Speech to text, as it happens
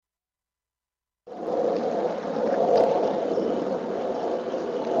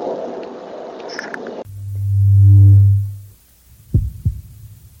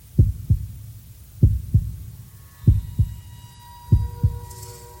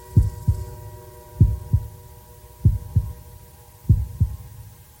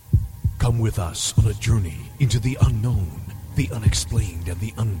Come with us on a journey into the unknown, the unexplained, and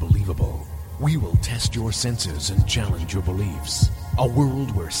the unbelievable. We will test your senses and challenge your beliefs. A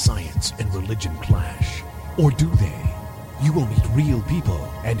world where science and religion clash. Or do they? You will meet real people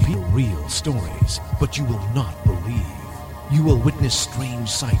and hear real stories, but you will not believe. You will witness strange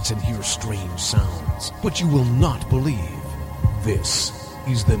sights and hear strange sounds, but you will not believe. This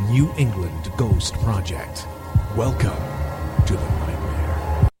is the New England Ghost Project. Welcome to the nightmare.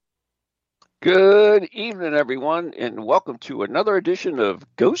 Good evening, everyone, and welcome to another edition of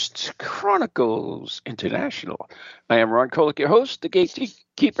Ghost Chronicles International. I am Ron Kolick, your host, the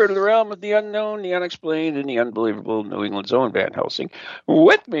gatekeeper to the realm of the unknown, the unexplained, and the unbelievable, New England's own Van Helsing.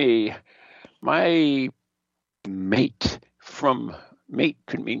 With me, my mate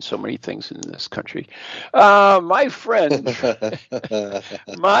could mean so many things in this country. My friend,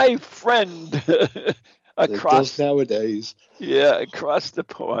 across nowadays. Yeah, across the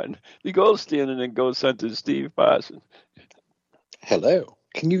pond. The ghost standing and ghost hunter, Steve Parsons. Hello.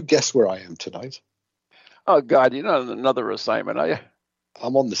 Can you guess where I am tonight? Oh, God, you're not on another assignment, are you?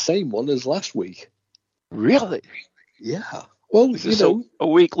 I'm on the same one as last week. Really? Yeah. Well, is this a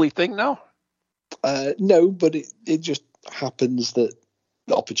weekly thing now? No, but it just happens that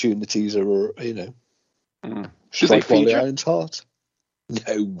the opportunities are, strike while the iron's hot.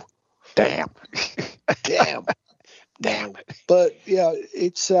 No. Damn. But yeah,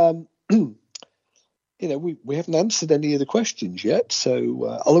 it's we haven't answered any of the questions yet.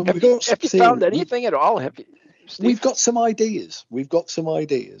 So have you found anything at all? Have you, Steve? We've got some ideas.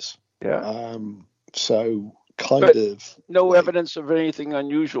 Yeah. So no evidence of anything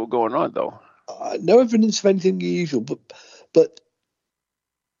unusual going on, though. No evidence of anything unusual, but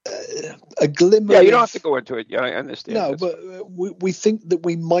a glimmer. Yeah, you don't have to go into it. Yeah, I understand. No, but we think that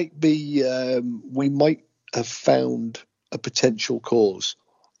we might have found a potential cause,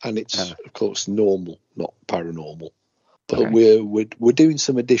 and it's of course normal, not paranormal. But okay. we're doing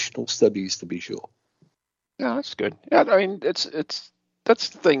some additional studies to be sure. Yeah, that's good. Yeah, I mean that's the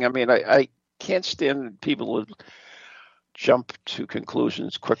thing. I mean, I can't stand people who jump to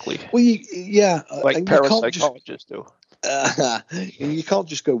conclusions quickly. Well, like parapsychologists do. You can't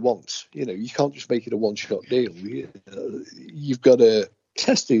just go once. You can't just make it a one-shot deal. You've got to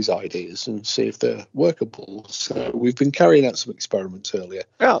test these ideas and see if they're workable. So we've been carrying out some experiments earlier.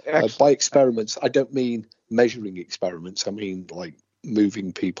 Oh, by experiments, I don't mean measuring experiments. I mean like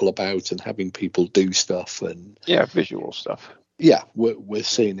moving people about and having people do stuff and visual stuff. Yeah, we're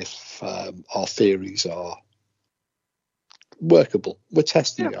seeing if our theories are workable. We're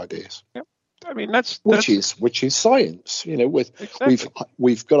testing the ideas. Yeah. I mean which is science.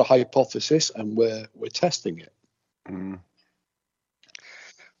 We've got a hypothesis and we're testing it. Mm.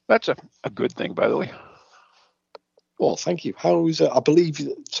 That's a good thing, by the way. Well, thank you. I believe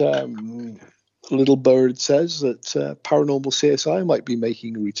that Little Bird says that Paranormal CSI might be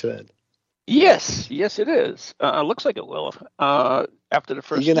making a return. Yes, it is. Looks like it will. After the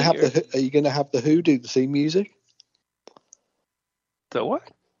first. Are you going to have the Who do the theme music? The what?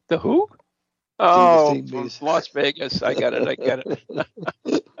 The Who? Oh, from Las Vegas. I get it.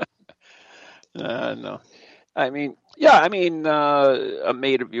 No. I mean, a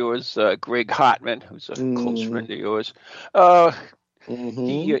mate of yours, Greg Hartman, who's a close friend of yours,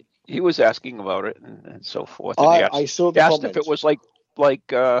 he was asking about it and so forth. And I saw the asked comments. if it was like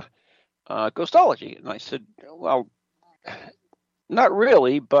ghostology, and I said, well, not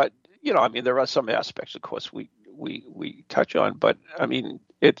really, but there are some aspects, of course, we touch on, but I mean,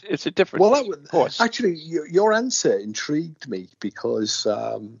 it's a different. Well, actually, your answer intrigued me because.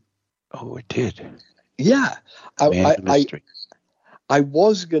 It did. Yeah, I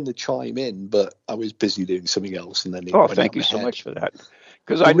was going to chime in, but I was busy doing something else, and then. Thank you so much for that.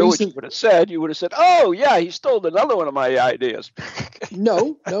 Because I know what you would have said. You would have said, "Oh yeah, he stole another one of my ideas."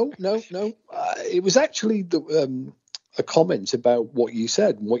 No. It was actually a comment about what you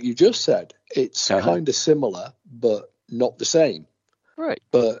said and what you just said. It's kind of similar, but not the same. Right.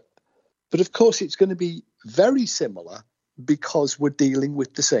 But of course, it's going to be very similar because we're dealing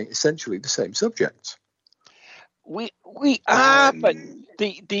with essentially the same subject. We are, but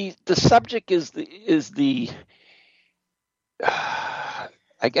the subject is the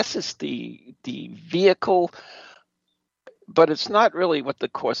I guess it's the vehicle, but it's not really what the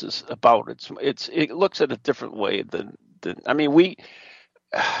course is about. It looks at a different way than I mean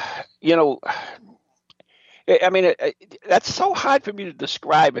that's so hard for me to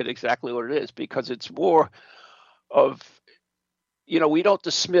describe it exactly what it is, because it's more of we don't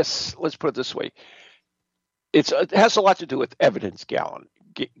dismiss. Let's put it this way. It has a lot to do with evidence gathering.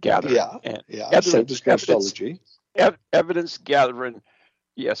 So does ghostology. Evidence gathering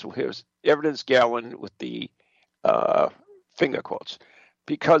Yes, well, here's evidence gallon with the finger quotes,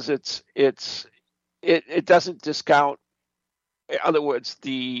 because it doesn't discount, in other words,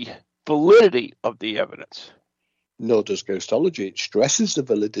 the validity of the evidence. Nor does Ghostology. It stresses the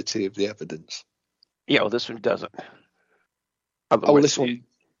validity of the evidence. Yeah, well, this one doesn't. This one.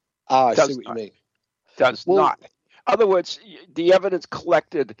 I see what you mean. Does not. In other words, the evidence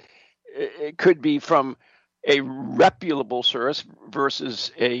collected, it could be from a reputable source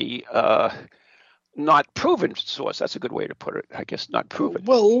versus a not proven source. That's a good way to put it, I guess. Not proven.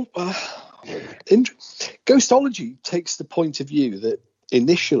 Well, Ghostology takes the point of view that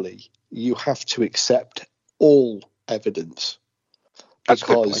initially you have to accept all evidence. That's a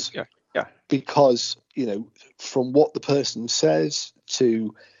good point. Yeah. Because, from what the person says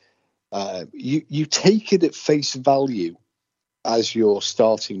to you take it at face value as your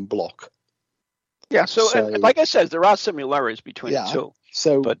starting block. Yeah, so like I said, there are similarities between the two.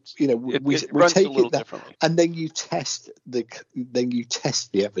 So, but we take a little it that, differently, and then you test the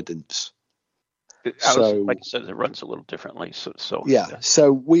evidence. Like I said, it runs a little differently. So yeah.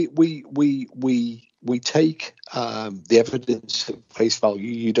 So we take the evidence at face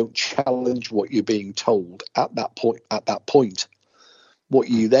value. You don't challenge what you're being told at that point. What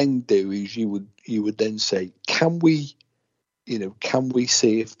you then do is you would then say, can we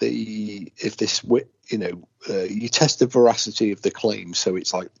see if this you test the veracity of the claim. So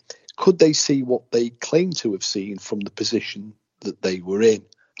it's like, could they see what they claim to have seen from the position that they were in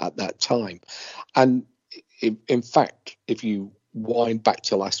at that time? And in fact, if you wind back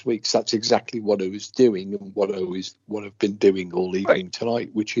to last week, that's exactly what I was doing and what I've been doing all evening tonight,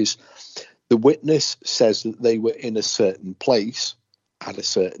 which is the witness says that they were in a certain place at a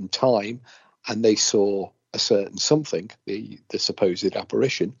certain time and they saw a certain something, the supposed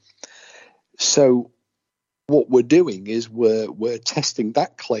apparition. So what we're doing is we're testing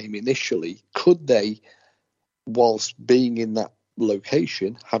that claim initially. Could they, whilst being in that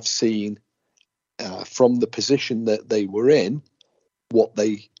location, have seen from the position that they were in what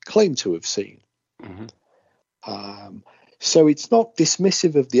they claim to have seen? Mm-hmm. So it's not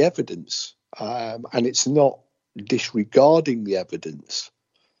dismissive of the evidence, and it's not disregarding the evidence,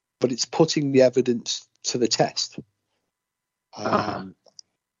 but it's putting the evidence to the test. That's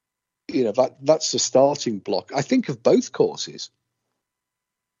the starting block, I think, of both courses.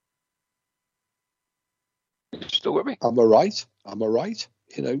 Still with me? Am I right? Because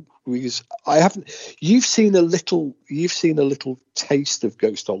you've seen a little taste of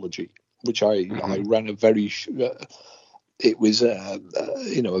Ghostology, which I ran a very it was a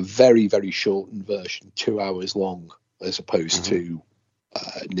very, very shortened version, 2 hours long, as opposed to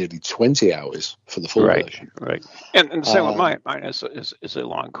nearly 20 hours for the full version. Right. And the same with mine is a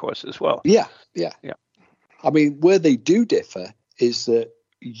long course as well. Yeah. I mean, where they do differ is that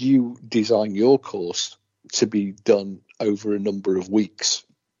you design your course to be done over a number of weeks.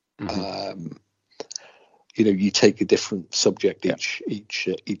 You take a different subject each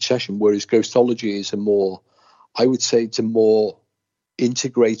session, whereas Ghostology is a more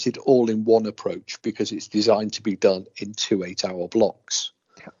integrated, all-in-one approach, because it's designed to be done in 2 8-hour blocks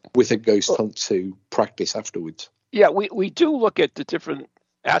with a ghost hunt to practice afterwards. Yeah, we do look at the different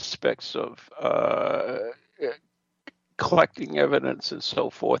aspects of collecting evidence and so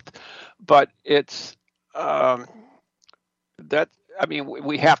forth, but it's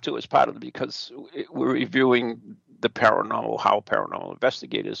we have to as part of it, because we're reviewing the paranormal, how paranormal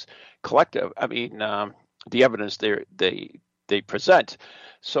investigators collect the evidence they present.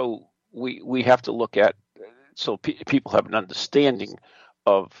 So we have to look at, so people have an understanding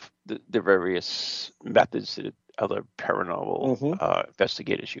of the various methods that other paranormal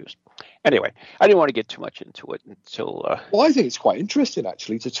investigators use. Anyway, I didn't want to get too much into it until. Well, I think it's quite interesting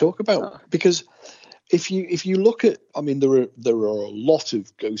actually to talk about, because if you look at, there are a lot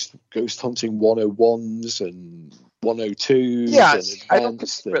of ghost hunting 101s and 102s. Yes, and I don't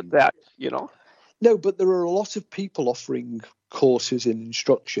consider that, No, but there are a lot of people offering courses in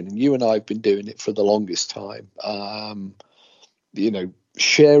instruction, and you and I have been doing it for the longest time.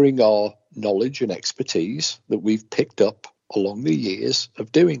 Sharing our knowledge and expertise that we've picked up along the years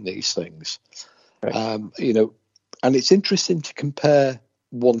of doing these things. Right. And it's interesting to compare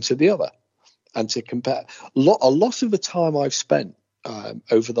one to the other, and to compare a lot of the time I've spent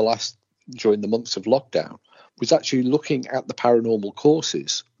during the months of lockdown was actually looking at the paranormal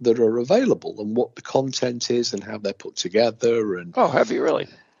courses that are available and what the content is and how they're put together. And have you really?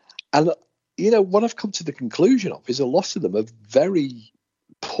 And what I've come to the conclusion of is a lot of them are very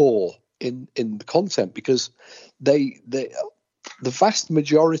poor in the content, because the vast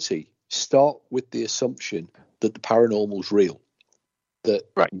majority start with the assumption that the paranormal's real. that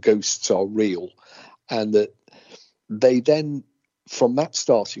Right. ghosts are real, and that they then, from that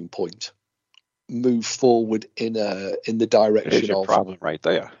starting point, move forward in the There's direction your of problem right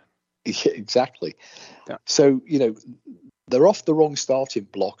there. Yeah, exactly. Yeah. So they're off the wrong starting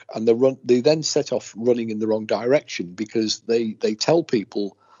block, and they then set off running in the wrong direction because they tell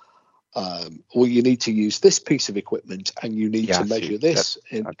people, well, you need to use this piece of equipment and you need to measure this.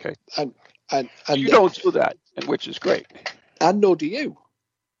 Okay. And You don't do that, which is great. And nor do you.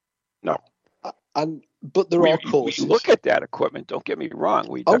 No. But there are courses. We look at that equipment. Don't get me wrong.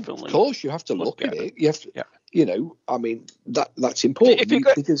 We definitely. Of course, you have to look at it. You have to. Yeah. I mean, that's important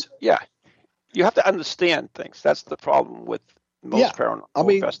because you have to understand things. That's the problem with most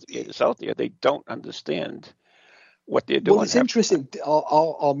paranormal investigators out there. They don't understand what they're doing. Well, it's interesting.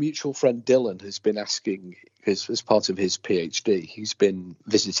 Our mutual friend Dylan has been asking, because as part of his PhD, he's been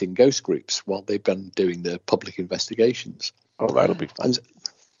visiting ghost groups while they've been doing the public investigations. Oh, that'll be fun.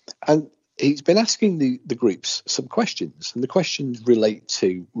 And he's been asking the groups some questions, and the questions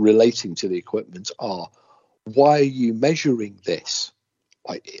relating to the equipment are, why are you measuring this?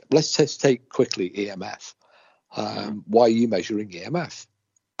 Let's just take quickly EMF. Why are you measuring EMF?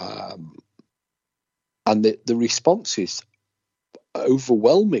 And the responses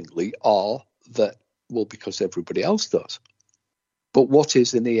overwhelmingly are that, well, because everybody else does. But what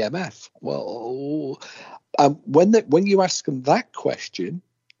is an EMF? Well, when you ask them that question,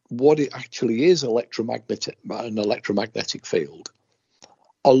 what it actually is, an electromagnetic field,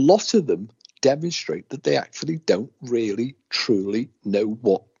 a lot of them demonstrate that they actually don't really truly know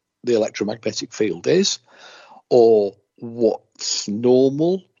what the electromagnetic field is, or what's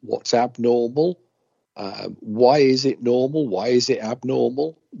normal, what's abnormal. Why is it normal? Why is it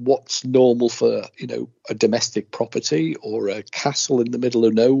abnormal? What's normal for a domestic property or a castle in the middle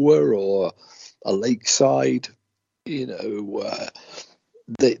of nowhere or a lakeside? From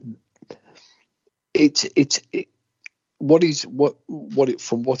what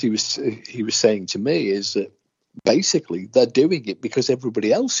he was saying to me is that basically they're doing it because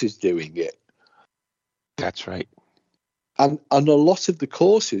everybody else is doing it. That's right. And a lot of the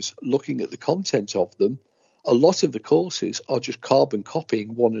courses, looking at the content of them, a lot of the courses are just carbon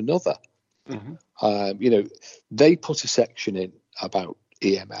copying one another. Mm-hmm. They put a section in about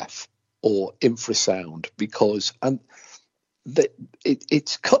EMF or infrasound because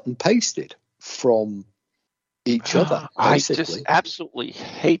it's cut and pasted from each other. Basically. I just absolutely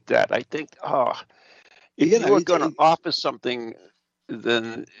hate that. I think, if you are going to offer something,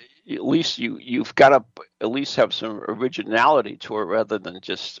 then at least you've got to at least have some originality to it, rather than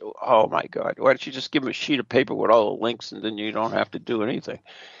just, oh my God, why don't you just give them a sheet of paper with all the links and then you don't have to do anything?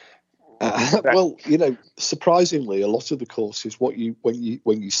 Well, surprisingly, a lot of the courses, when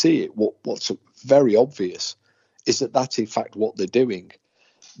you see it, what's very obvious is that that's in fact what they're doing.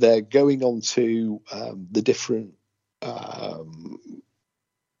 They're going on to the different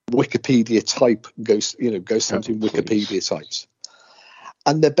Wikipedia type ghost hunting Wikipedia sites.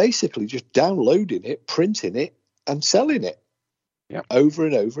 And they're basically just downloading it, printing it, and selling it over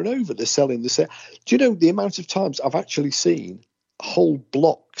and over and over. They're selling the same. Do you know the amount of times I've actually seen whole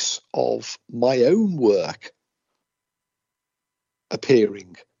blocks of my own work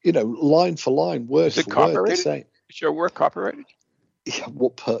appearing? Line for line, word for word, the same. Is your work copyrighted? Yeah,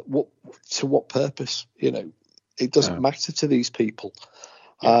 to what purpose? It doesn't matter to these people.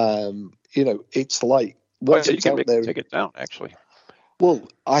 Yeah. It's like once it's out there. Take it down, actually. Well,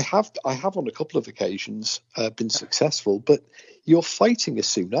 I have on a couple of occasions been successful, but you're fighting a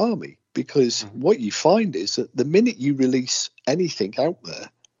tsunami because what you find is that the minute you release anything out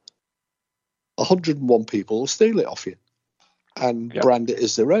there, 101 people will steal it off you and brand it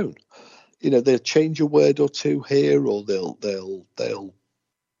as their own. They'll change a word or two here, or they'll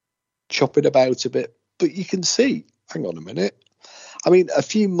chop it about a bit. But you can see, hang on a minute. I mean, a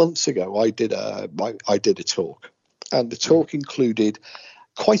few months ago, I did a talk. And the talk included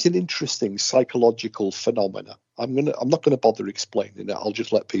quite an interesting psychological phenomena. I'm not going to bother explaining it. I'll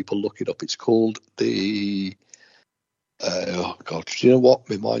just let people look it up. It's called the. Oh God! Do you know what?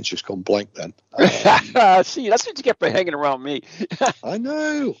 My mind's just gone blank. Then. See, that's what you get for hanging around me. I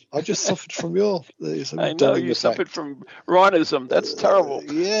know. I just suffered from your. I know you suffered from Ronism. That's terrible.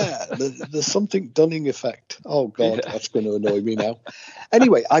 Yeah, there's something Dunning effect. Oh God, that's going to annoy me now.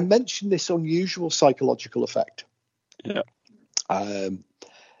 Anyway, I mentioned this unusual psychological effect. Yeah.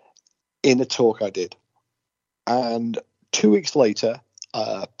 In a talk I did, and 2 weeks later,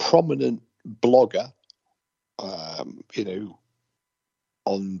 a prominent blogger, on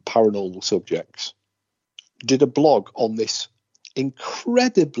paranormal subjects, did a blog on this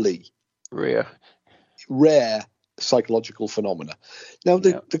incredibly rare psychological phenomena. Now,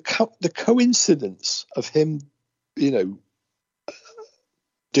 the coincidence of him, doing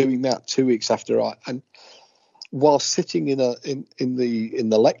that 2 weeks after and while sitting in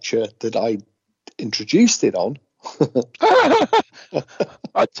the lecture that I introduced it on,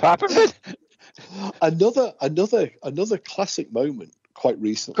 on top of it, another classic moment quite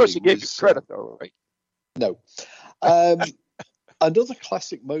recently. Of course, he gave you credit, though, right? No. Another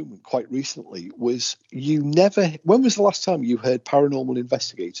classic moment quite recently was when was the last time you heard paranormal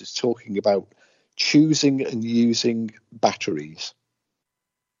investigators talking about choosing and using batteries?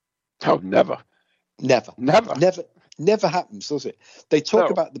 Oh, never. Never happens, does it? They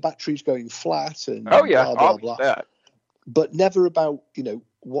talk about the batteries going flat and blah, blah, blah. That. But never about,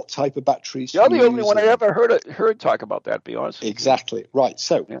 what type of batteries. You're the only one I ever heard talk about that, to be honest. Exactly. Right.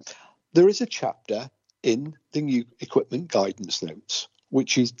 So there is a chapter in the new equipment guidance notes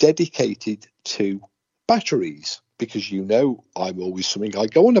which is dedicated to batteries, because I'm always something I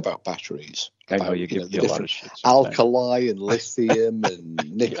go on about batteries. I know you give me a lot of shit. Alkali and lithium and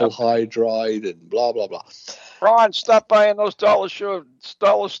nickel hydride and blah, blah, blah. Ron, stop buying those dollar store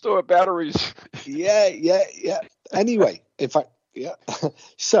batteries. Yeah. Anyway, in fact,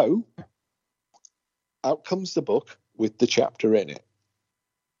 So out comes the book with the chapter in it.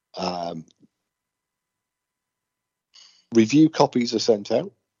 Review copies are sent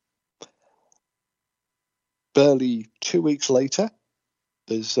out. Barely 2 weeks later,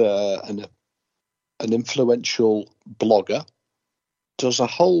 there's an influential blogger does a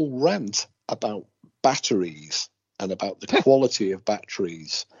whole rant about batteries and about the quality of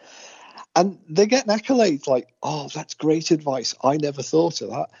batteries. And they get an accolade like, oh, that's great advice. I never thought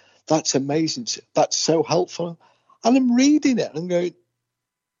of that. That's amazing. That's so helpful. And I'm reading it and I'm going,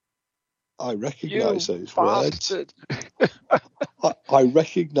 I recognize those words. I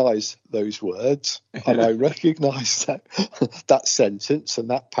recognize those words, and I recognize that sentence and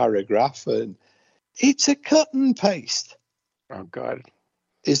that paragraph, and it's a cut and paste. Oh, God.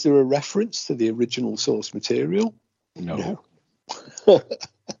 Is there a reference to the original source material? No.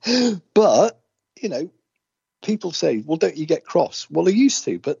 But, people say, well, don't you get cross? Well, I used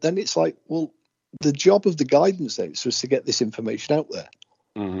to, but then it's like, well, the job of the guidance notes was to get this information out there.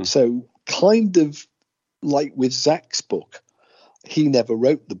 Mm-hmm. So kind of like with Zach's book, he never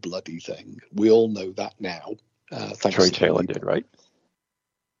wrote the bloody thing. We all know that now. Troy Taylor did, right?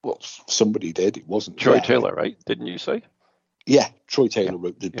 Well, somebody did. It wasn't Troy Taylor, right? Didn't you say? Yeah, Troy Taylor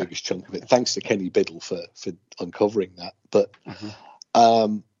wrote the biggest chunk of it. Thanks to Kenny Biddle for uncovering that. But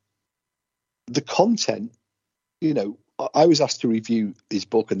the content, I was asked to review his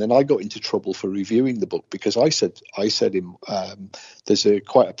book, and then I got into trouble for reviewing the book because I said there's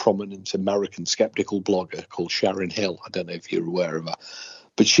quite a prominent American skeptical blogger called Sharon Hill. I don't know if you're aware of her,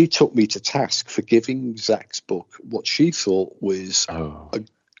 but she took me to task for giving Zach's book what she thought was a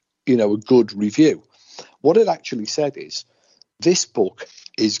good review. What it actually said is, this book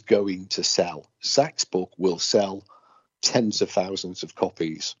is going to sell. Zach's book will sell tens of thousands of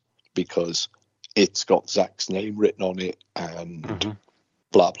copies because it's got Zach's name written on it and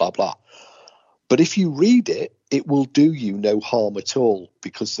blah, blah, blah. But if you read it, it will do you no harm at all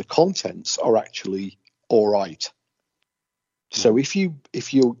because the contents are actually all right. So if you're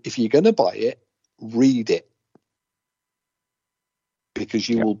going to buy it, read it, because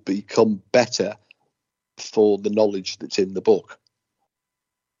you will become better for the knowledge that's in the book.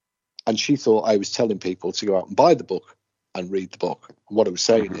 And she thought I was telling people to go out and buy the book and read the book. And what I was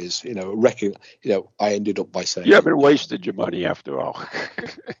saying is, I ended up by saying, you haven't wasted your money after all.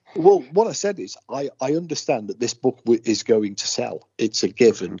 Well, what I said is, I understand that this book is going to sell. It's a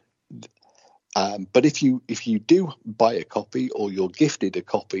given. But if you do buy a copy or you're gifted a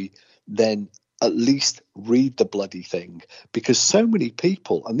copy, then at least read the bloody thing, because so many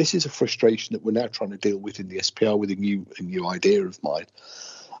people, and this is a frustration that we're now trying to deal with in the SPR with a new idea of mine,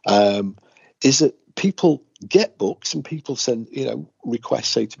 is that people get books and people send, requests,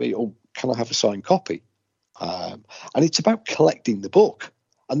 say to me, oh, can I have a signed copy? And it's about collecting the book.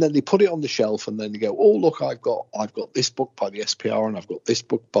 And then they put it on the shelf and then they go, oh, look, I've got this book by the SPR and I've got this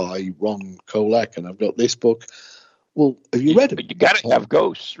book by Ron Kolek and I've got this book. Well, have you read it? You got to have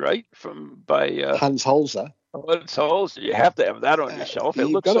Ghosts, right? By Hans Holzer. Hans Holzer. You have to have that on your shelf. It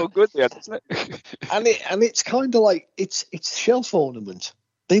looks so good there, doesn't it? and it's kind of like it's shelf ornament.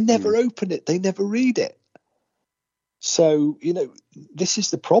 They never open it. They never read it. So, this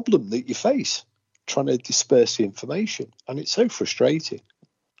is the problem that you face, trying to disperse the information. And it's so frustrating.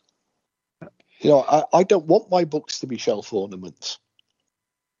 I don't want my books to be shelf ornaments.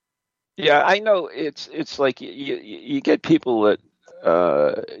 Yeah, I know. It's like you get people that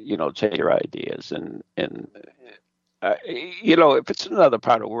take your ideas and if it's in another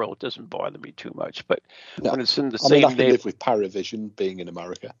part of the world, it doesn't bother me too much. But No. when it's in the I mean, same I can live with Paravision being in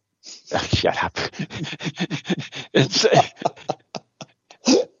America. Shut up. It's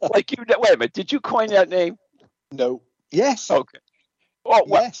like you. Wait a minute. Did you coin that name? No. Yes. Okay. Oh,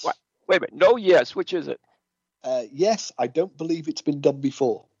 yes. What? Wait a minute. No. Yes. Which is it? Yes. I don't believe it's been done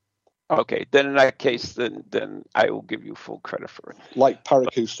before. Okay. Then in that case, then I will give you full credit for it. Like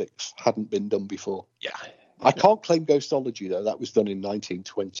Paracoustics hadn't been done before. Yeah. I can't claim Ghostology though. That was done in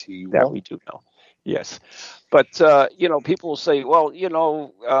 1921. That we do know. Yes, but people will say, well,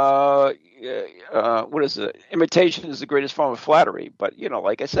 what is it? Imitation is the greatest form of flattery. But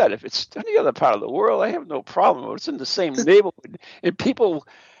like I said, if it's any other part of the world, I have no problem. If it's in the same neighborhood, and people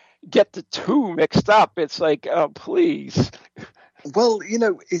get the two mixed up, it's like, please. Well,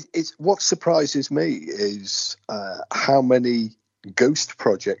 it's what surprises me is how many ghost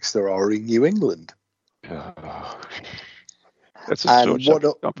projects there are in New England. That's a don't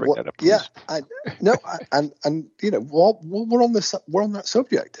bring that up, please. Yeah, and while we're on that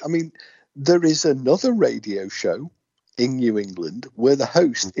subject, I mean, there is another radio show in New England where the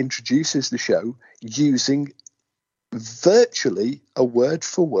host introduces the show using virtually a word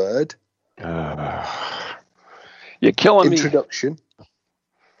for word you're killing introduction.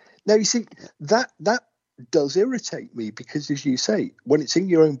 Now you see that does irritate me because, as you say, when it's in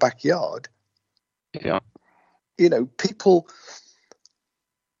your own backyard, yeah. People,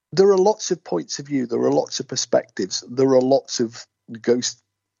 there are lots of points of view, there are lots of perspectives, there are lots of ghost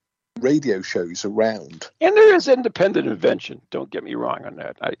radio shows around. And there is independent invention, don't get me wrong on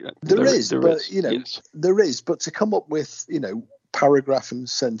that. There is, but to come up with, paragraph and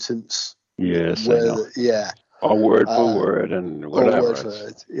sentence. Yes, where, I know. Yeah. Or word for word and whatever. Word for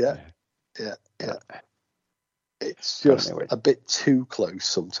word. Yeah. It's just a bit too close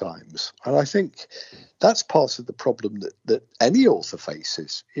sometimes. And I think that's part of the problem that any author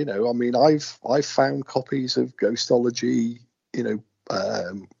faces. I mean, I've found copies of Ghostology,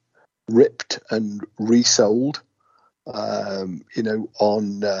 ripped and resold, on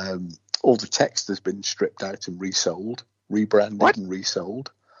all the text has been stripped out and resold, rebranded and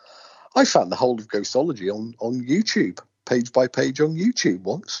resold. I found the whole of Ghostology on YouTube, page by page on YouTube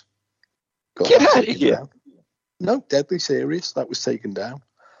once. Get out of here. Down. No, deadly serious. That was taken down.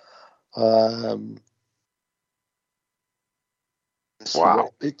 Wow.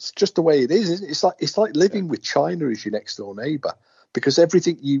 It's just the way it is, isn't it? It's like living with China as your next door neighbor, because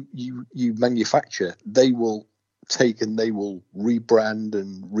everything you manufacture, they will take and they will rebrand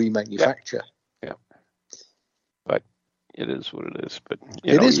and remanufacture. Yeah. But it is what it is. But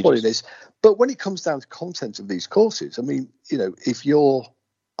it is what it is. But when it comes down to content of these courses, I mean, if you're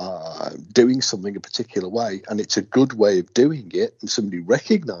doing something a particular way and it's a good way of doing it and somebody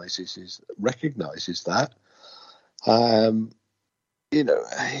recognizes that,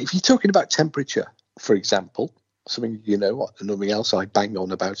 if you're talking about temperature, for example, something nothing else I bang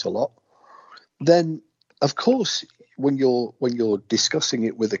on about a lot, then of course when you're discussing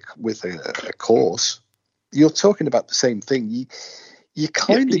it with a course, you're talking about the same thing. You're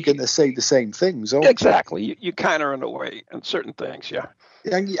kind of going to say the same things, aren't you? Exactly. You kind of in a way on certain things, yeah.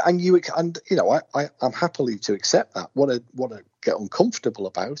 I'm happily to accept that. What I get uncomfortable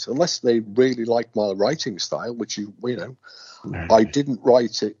about, unless they really like my writing style, which I didn't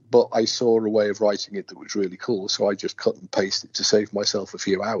write it, but I saw a way of writing it that was really cool, so I just cut and paste it to save myself a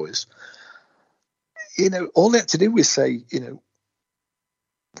few hours. All they had to do was say,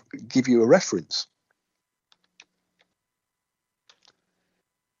 give you a reference.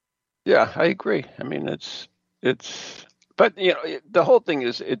 Yeah, I agree. I mean, it's. But the whole thing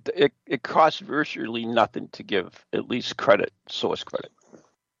is it costs virtually nothing to give at least source credit.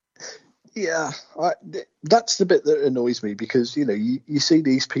 Yeah, that's the bit that annoys me because you see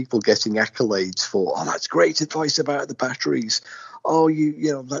these people getting accolades for that's great advice about the batteries.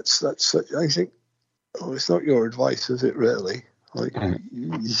 That's I think it's not your advice, is it really? Like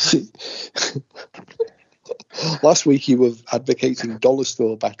last week you were advocating dollar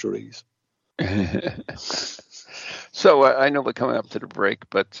store batteries. So I know we're coming up to the break,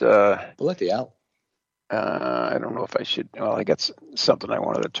 but bloody hell. I don't know if I should. Well, I got something I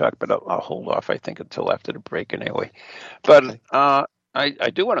wanted to talk, but I'll hold off, I think, until after the break anyway. But okay. I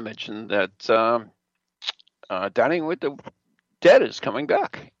do want to mention that Dining with the Dead is coming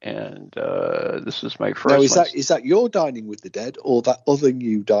back, and this is my first. Now, is that your Dining with the Dead or that other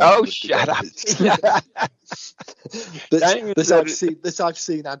new Dining? Oh, shut up! that I've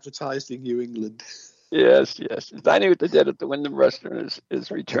seen advertised in New England. Yes. Dining with the Dead at the Wyndham Restaurant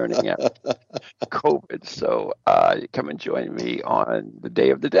is returning after COVID. So come and join me on the Day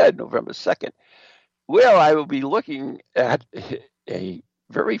of the Dead, November 2nd. Well, I will be looking at a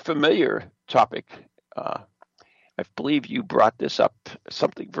very familiar topic. I believe you brought this up,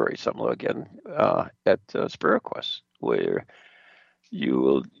 something very similar again at Spirit Quest, where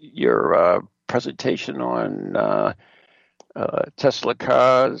your presentation on Tesla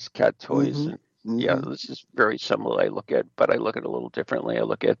cars, cat toys, and this is very similar. I look at it a little differently. I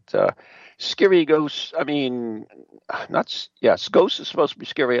look at scary ghosts. I mean, ghosts is supposed to be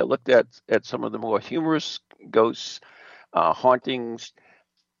scary. I looked at some of the more humorous ghosts, hauntings,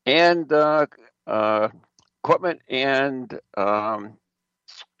 and equipment and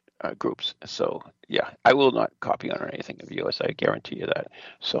groups. So I will not copy on anything of yours. I guarantee you that.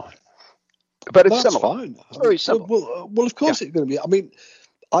 So, but it's that's similar. fine. It's very similar. Well, of course it's going to be. I mean,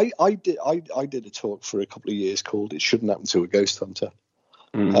 I did a talk for a couple of years called "It Shouldn't Happen to a Ghost Hunter,"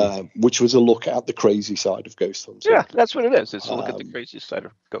 which was a look at the crazy side of ghost hunting. Yeah, that's what it is. It's a look at the crazy side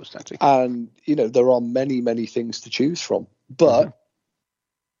of ghost hunting. And there are many things to choose from, but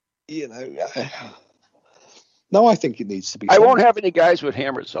no, I think it needs to be. I won't have any guys with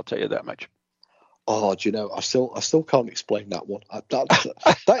hammers. I'll tell you that much. Oh, do you know? I still can't explain that one.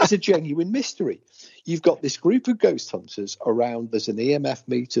 That is a genuine mystery. You've got this group of ghost hunters around. There's an EMF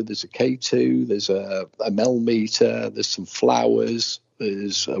meter. There's a K2. There's a Mel meter. There's some flowers.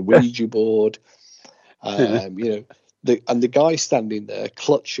 There's a Ouija board. The guy standing there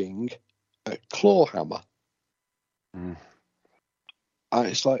clutching a claw hammer. And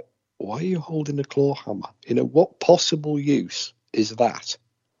it's like, why are you holding a claw hammer? What possible use is that?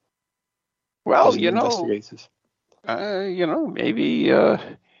 Well, investigators. Maybe.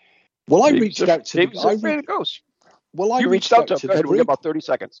 Well, I reached out to. Maybe it's afraid of ghosts. Well, you reached out to them. Go ahead. We got about 30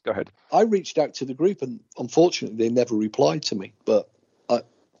 seconds. Go ahead. I reached out to the group, and unfortunately, they never replied to me. But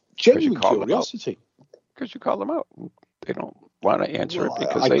genuine curiosity. Because you call them out, they don't want to answer it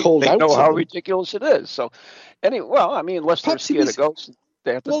because they know how ridiculous it is. So, anyway, unless they're scared of ghosts,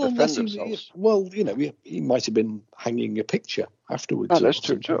 they have to defend themselves. He might have been hanging a picture afterwards. Oh, that's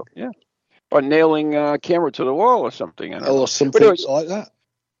true too. Yeah. Or nailing a camera to the wall or something. Or something like that.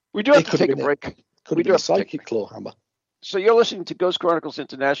 We do have to take a break. Could have been a psychic claw hammer. So you're listening to Ghost Chronicles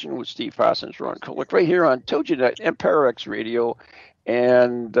International with Steve Parsons, Ron Kolick, right here on TogiNet and PowerX Radio.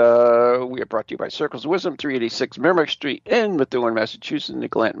 And we are brought to you by Circles of Wisdom, 386 Merrimack Street in Methuen, Massachusetts, and the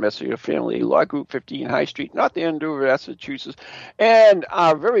Glanton Messenger Family Law Group, 15 High Street, North Andover, Massachusetts, and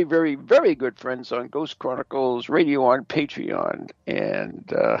our very, very, very good friends on Ghost Chronicles Radio on Patreon.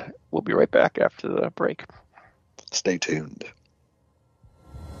 And we'll be right back after the break. Stay tuned.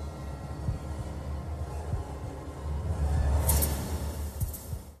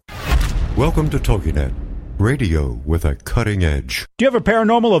 Welcome to TogiNet, radio with a cutting edge. Do you have a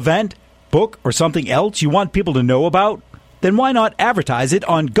paranormal event, book, or something else you want people to know about? Then why not advertise it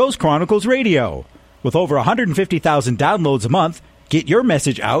on Ghost Chronicles Radio? With over 150,000 downloads a month, get your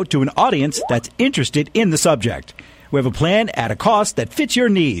message out to an audience that's interested in the subject. We have a plan at a cost that fits your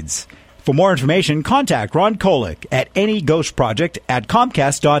needs. For more information, contact Ron Kolick at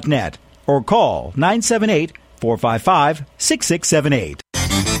anyghostproject@comcast.net or call 978-455-6678.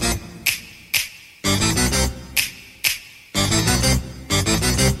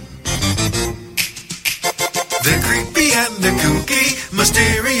 They're creepy and they're kooky,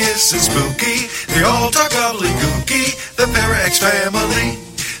 mysterious and spooky. They all talk gobbledygooky, the Parax family.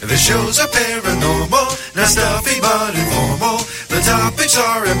 The shows are paranormal, not stuffy but informal. The topics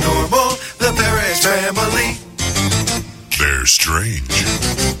are abnormal, the Parax family. They're strange,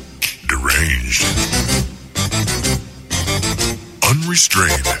 deranged,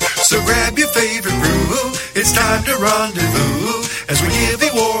 unrestrained. So grab your favorite brew, it's time to rendezvous as we give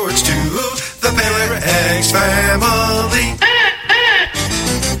awards to the Parax family.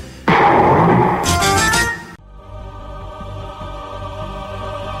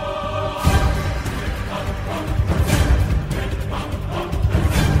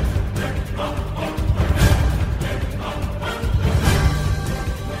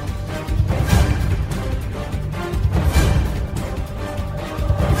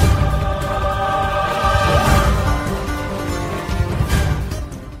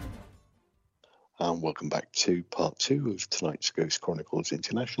 Welcome back to part 2 of tonight's Ghost Chronicles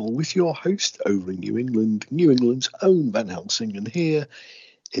International with your host over in New England, New England's own Van Helsing, and here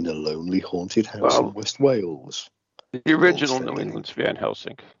in a lonely haunted house in West Wales. The original New England's Van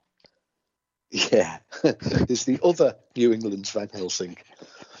Helsing. Yeah, it's the other New England's Van Helsing,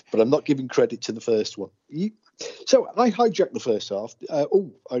 but I'm not giving credit to the first one. So I hijacked the first half.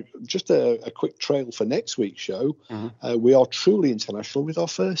 Just a quick trail for next week's show. Mm-hmm. We are truly international with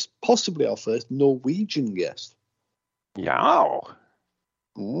possibly our first Norwegian guest. Yeah.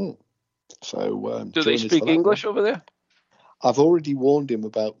 Mm. So Do they join us for speak that English one. over there? I've already warned him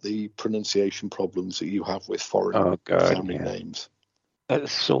about the pronunciation problems that you have with foreign sounding names. That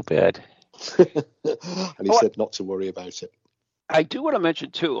is so bad. And he said not to worry about it. I do want to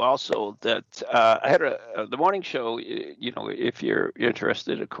mention too, also that I had the morning show. You know, if you're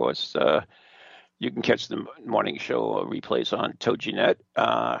interested, of course, you can catch the morning show replays on TogiNet.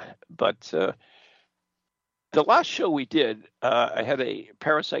 But the last show we did, I had a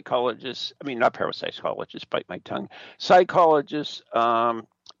parapsychologist. I mean, not parapsychologist, bite my tongue. Psychologist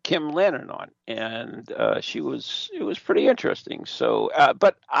Kim Lannon on, and it was pretty interesting. So,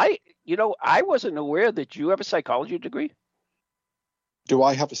 but I wasn't aware that you have a psychology degree. Do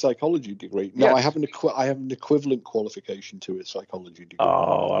I have a psychology degree? No, Yes. I have an equivalent qualification to a psychology degree.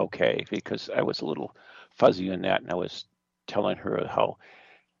 Oh, okay. Because I was a little fuzzy on that, and I was telling her how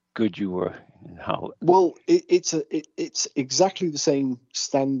good you were and how. Well, it's exactly the same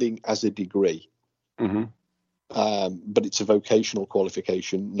standing as a degree, Mm-hmm. But it's a vocational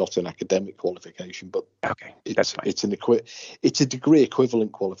qualification, not an academic qualification. But Okay, that's fine. It's a degree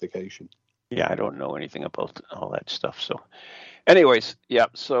equivalent qualification. Yeah, I don't know anything about all that stuff. So, anyways, yeah.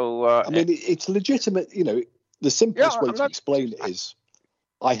 So I mean, it's legitimate. You know, the simplest way to explain it is,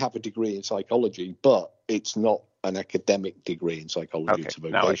 I have a degree in psychology, but it's not an academic degree in psychology. Okay, It's a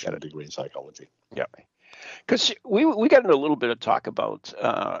now I vocational get it. degree in psychology. yeah, because we got into a little bit of talk about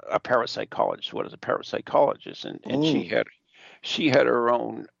a parapsychologist. What is a parapsychologist? And she had her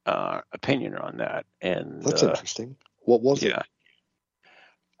own opinion on that. And That's interesting. What was it?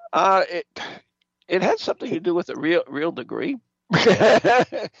 It had something to do with a real degree.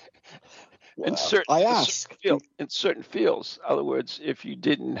 Well, in certain fields. In other words, if you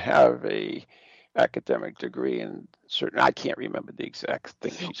didn't have a academic degree in certain, I can't remember the exact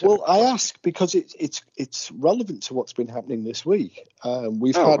thing she said. Well, I ask because it's relevant to what's been happening this week.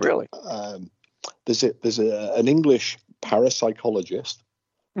 We've had really? There's an English parapsychologist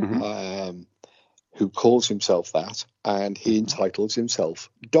Mm-hmm. Who calls himself that, and he entitles himself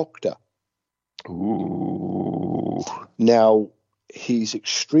Doctor. Ooh. Now he's been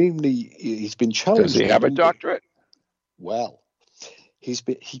challenged. Does he have a doctorate? Well, he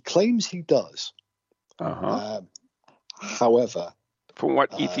claims he does. However, From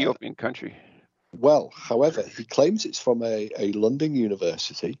what Ethiopian country? However, he claims it's from a London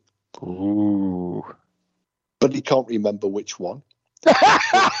university. Ooh. But he can't remember which one.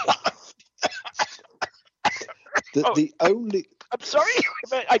 The only. I'm sorry.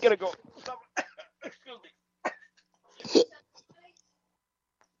 I gotta go. Excuse me.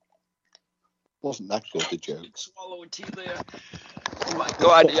 Wasn't that good, the joke? Swallow a tea there. Oh my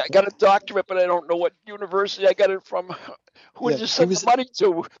God! I got a doctorate, but I don't know what university I got it from. Who did you send the money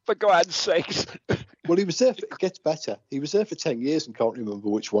to? For God's sakes! Well, he was there. It gets better. He was there for 10 years and can't remember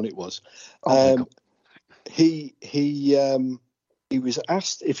which one it was. He was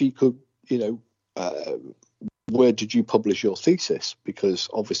asked if he could, where did you publish your thesis? Because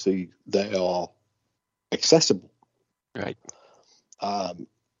obviously they are accessible. Right.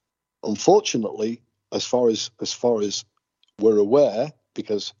 Unfortunately, as far as we're aware,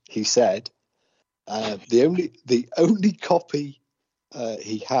 because he said the only copy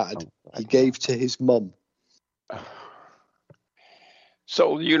he had, he gave to his mum.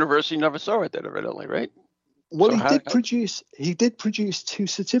 So the university never saw it then, evidently, right? Well, he did produce two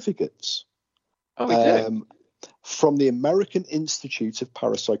certificates. Oh, he did. From the American Institute of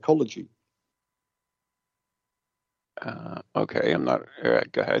Parapsychology. Okay, I'm not. All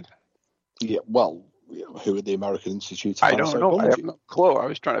right, go ahead. Yeah, well, who are the American Institute of Parapsychology? I don't know. I have no clue. I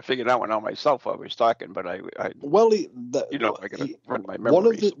was trying to figure that one out myself while we was talking, but I got to run my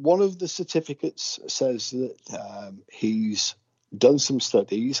memories. One of the certificates says that he's done some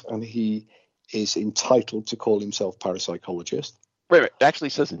studies and he is entitled to call himself parapsychologist. Wait a minute. It actually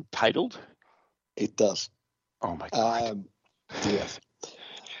says entitled? It does. Oh, my God. Yes.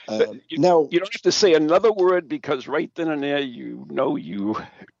 Now you don't have to say another word because right then and there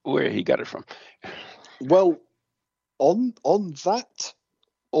where he got it from. Well, on that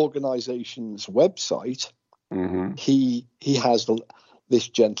organization's website, he has this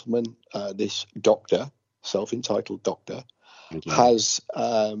gentleman, this doctor, self-entitled doctor, has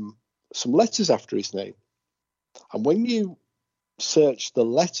some letters after his name, and when you search the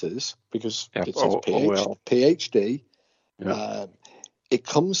letters, because it says PhD. Yeah. It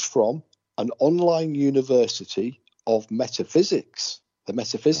comes from an online university of metaphysics, the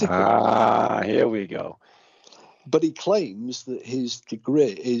metaphysical. Here we go. But he claims that his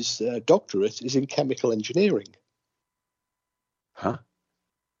degree, his doctorate, is in chemical engineering. Huh?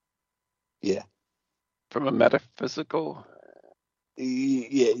 Yeah. From a metaphysical?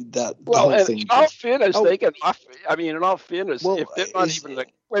 Yeah, the Well, whole and thing. in all fairness, Oh. they can. I mean, in all fairness, Well, if they're not even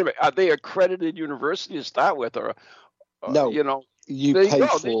like, wait a minute, are they accredited university to start with, or No, you know? you There you pay go.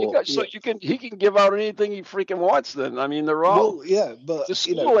 for. There you go. So Yeah. he can give out anything he freaking wants. Then I mean, they're all. Well, yeah, but The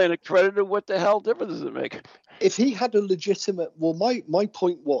school ain't accredited. What the hell difference does it make? if he had a legitimate, well, my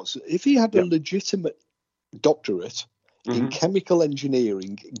point was, if he had a legitimate doctorate in chemical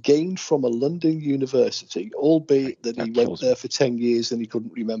engineering gained from a London university, albeit that he went there for 10 years and he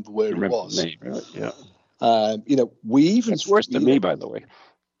couldn't remember where he was. The name, right? Yeah. We even. It's worse than me, by the way.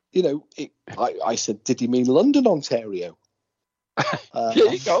 I said, did he mean London, Ontario?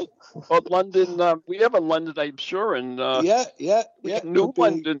 There you go. Well, London, we have a London, I'm sure, and New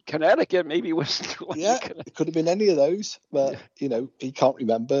London, Connecticut, maybe it was New London. Yeah, it could have been any of those, but he can't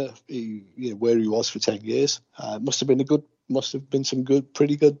remember where he was for 10 years. Must have been some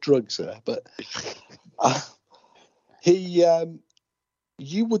pretty good drugs there. But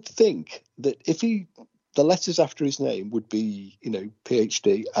you would think that if the letters after his name would be,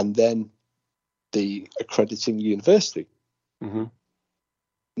 PhD and then the accrediting university. Mm-hmm.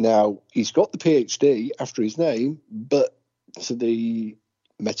 Now, he's got the PhD after his name, but to the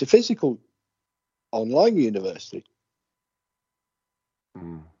metaphysical online university,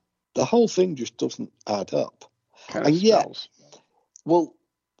 the whole thing just doesn't add up. And yet, well,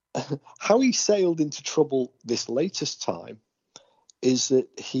 how he sailed into trouble this latest time is that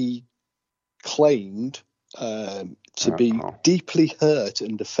he claimed to be deeply hurt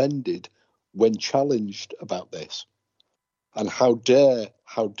and offended when challenged about this. And how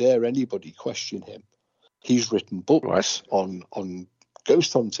dare anybody question him? He's written books on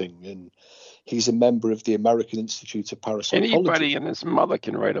ghost hunting, and he's a member of the American Institute of Parapsychology. Anybody and his mother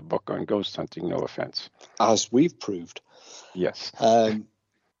can write a book on ghost hunting, no offense. As we've proved. Yes.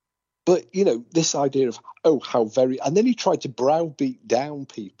 But, this idea of, and then he tried to browbeat down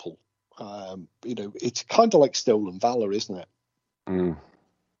people. It's kind of like stolen valor, isn't it? Mm.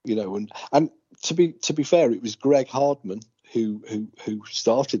 And to be fair, it was Greg Hardman who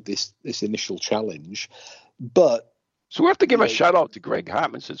started this initial challenge. But so we have to give a shout out to Greg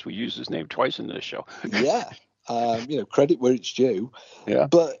Hardman since we used his name twice in this show. Yeah. Credit where it's due. Yeah.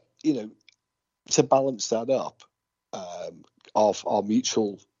 But, to balance that up, our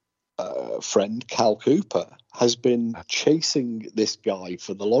mutual friend Cal Cooper has been chasing this guy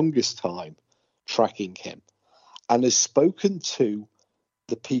for the longest time, tracking him, and has spoken to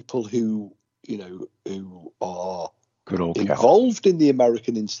the people who are involved in the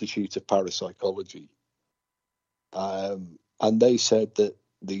American Institute of Parapsychology. And they said that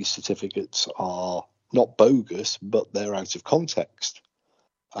these certificates are not bogus, but they're out of context.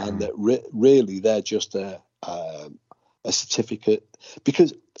 And that really they're just a certificate,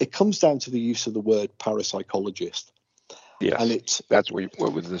 because it comes down to the use of the word parapsychologist. Yes, and that's where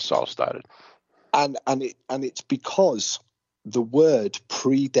this all started. And it's because the word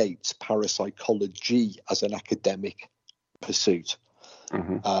predates parapsychology as an academic pursuit.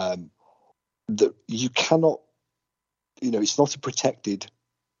 Mm-hmm. That you cannot, it's not a protected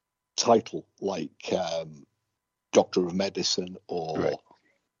title like Doctor of Medicine or. Right.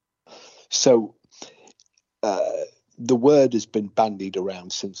 So the word has been bandied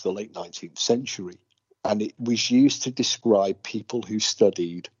around since the late 19th century, and it was used to describe people who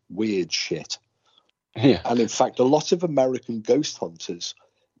studied weird shit. Yeah. And in fact, a lot of American ghost hunters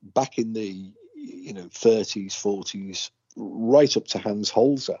back in the 30s, 40s, right up to Hans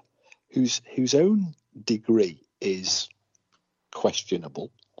Holzer, whose own degree is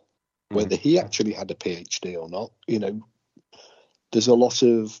questionable, whether he actually had a PhD or not. There's a lot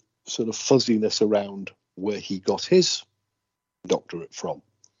of sort of fuzziness around where he got his doctorate from,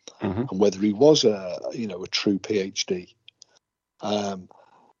 and whether he was a true PhD.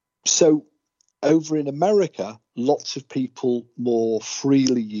 So over in America, lots of people more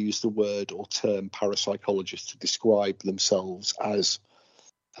freely use the word or term parapsychologist to describe themselves as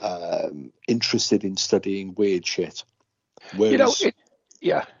interested in studying weird shit. Whereas,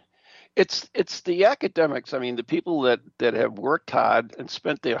 it's the academics. I mean, the people that have worked hard and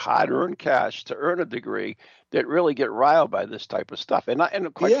spent their hard-earned cash to earn a degree that really get riled by this type of stuff.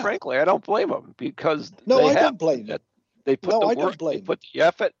 And quite frankly, I don't blame them, because I don't blame it. They put the work, they put the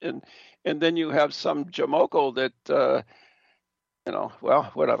effort, and then you have some jamoko that,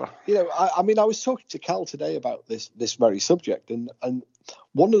 whatever. I mean, I was talking to Cal today about this very subject, and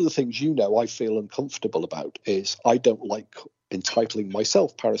one of the things I feel uncomfortable about is I don't like entitling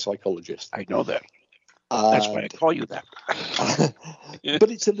myself parapsychologist. I know that. That's why I call you that.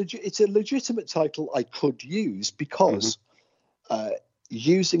 But it's a legitimate title I could use, because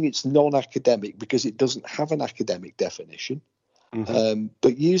using it's non-academic, because it doesn't have an academic definition,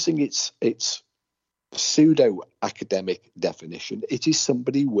 But using its pseudo-academic definition, it is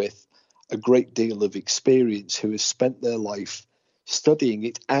somebody with a great deal of experience who has spent their life studying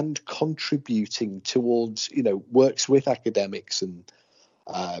it and contributing towards, works with academics. And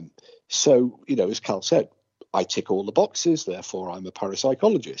so, as Carl said, I tick all the boxes, therefore I'm a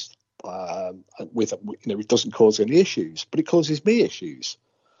parapsychologist. It doesn't cause any issues, but it causes me issues.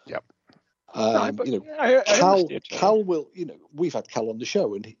 Yep. Cal will, we've had Cal on the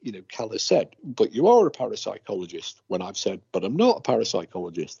show, and Cal has said, but you are a parapsychologist, when I've said, but I'm not a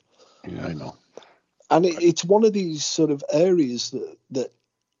parapsychologist. Yeah, I know. And it's one of these sort of areas that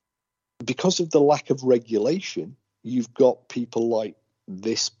because of the lack of regulation, you've got people like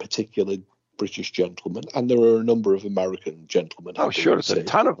this particular British gentleman, and there are a number of American gentlemen. Oh, sure, there's a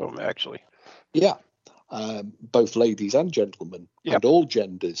ton of them, actually. Yeah, both ladies and gentlemen, and all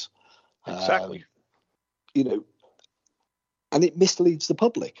genders. Exactly. And it misleads the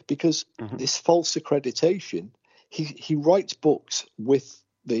public because this false accreditation, he writes books with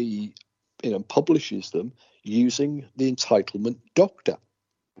the, publishes them using the entitlement doctor.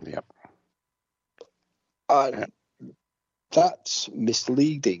 Yep. That's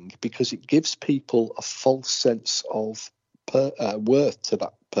misleading because it gives people a false sense of worth to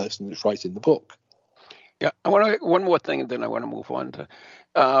that person that's writing the book. Yeah, I want to one more thing, and then I want to move on to,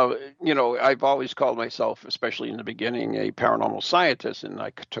 I've always called myself, especially in the beginning, a paranormal scientist, and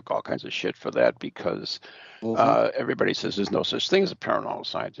I took all kinds of shit for that because everybody says there's no such thing as a paranormal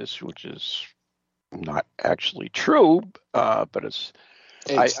scientist, which is not actually true, but it's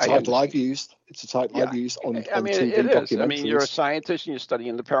a title I've used. It's a title I've used on TV it is. documentaries. I mean, you're a scientist and you're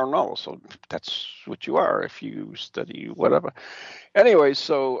studying the paranormal, so that's what you are if you study whatever. Anyway,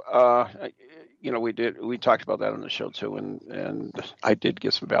 so we talked about that on the show too, and I did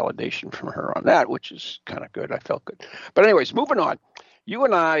get some validation from her on that, which is kind of good. I felt good. But anyways, moving on. You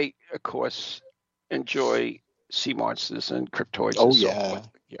and I, of course, enjoy sea monsters and cryptoids. Oh, and so yeah. forth.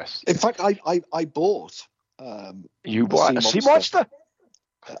 Yes. In fact, I bought. You bought a sea monster?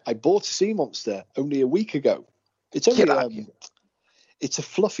 I bought a sea monster only a week ago. It's only it's a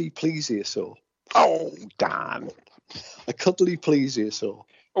fluffy plesiosaur. Oh, darn! A cuddly plesiosaur.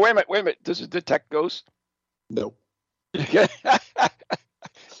 Wait a minute. Does it detect ghosts? No.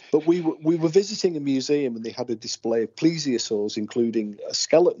 But we were visiting a museum and they had a display of plesiosaurs, including a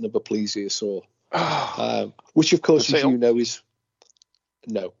skeleton of a plesiosaur, which of course, as you know, is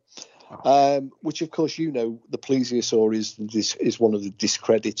no. Which of course the plesiosaur is one of the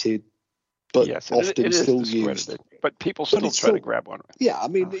discredited, but often still used. But people still try to grab one. Yeah, I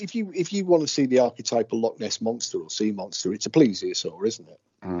mean, if you want to see the archetypal Loch Ness monster or sea monster, it's a plesiosaur, isn't it?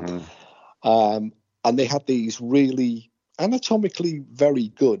 Mm-hmm. And they had these really anatomically very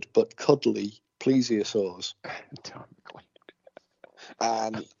good but cuddly plesiosaurs. Anatomically.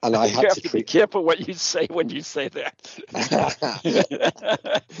 And I had to be careful what you say when you say that.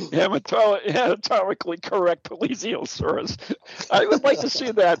 Anatomically correct plesiosaurs. I would like to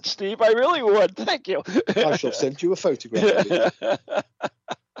see that, Steve. I really would. Thank you. I shall send you a photograph.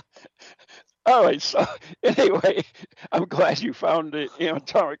 All right. So anyway, I'm glad you found the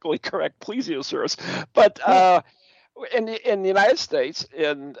anatomically correct plesiosaurs. But in the United States,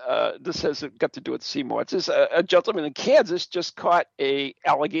 and this has got to do with sea monsters, a gentleman in Kansas just caught a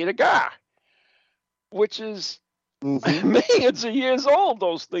alligator gar, which is millions of years old.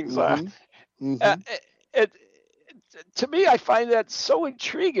 Those things are. To me, I find that so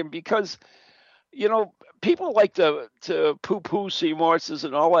intriguing because, people like to poo-poo sea monsters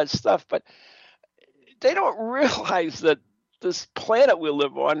and all that stuff, but they don't realize that this planet we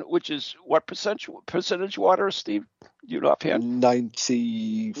live on, which is what percentage water, Steve? You know offhand?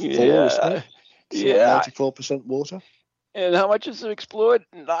 94, isn't it? Yeah. 94% water. And how much is it explored?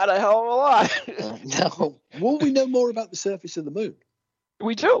 Not a hell of a lot. No. Well, we know more about the surface of the moon.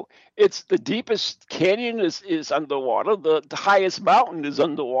 We do. It's the deepest canyon is underwater. The highest mountain is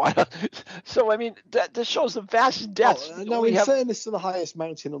underwater. So, I mean, that shows the vast depths. Now, in fairness to the highest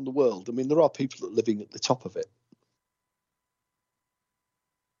mountain in the world, I mean, there are people that are living at the top of it.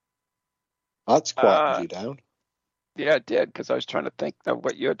 That's quieted you down. Yeah, it did, because I was trying to think of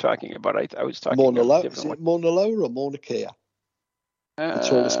what you're talking about. I was talking Mauna Loa. Is it Mauna Loa or Mauna Kea? The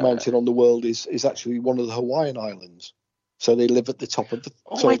tallest mountain on the world is actually one of the Hawaiian Islands. So they live at the top of the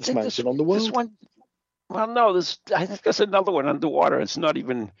tallest mountain on the world. This one, well, no, I think there's another one underwater.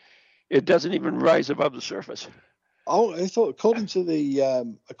 It doesn't even rise above the surface. Oh, I thought according to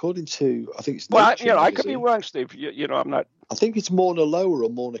I think it's. Well, I could be wrong, Steve. I'm not. I think it's Mauna Loa or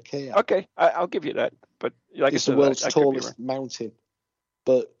Mauna Kea. Okay, I'll give you that. But like it's the world's tallest mountain.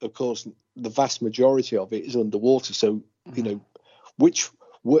 But of course, the vast majority of it is underwater. So which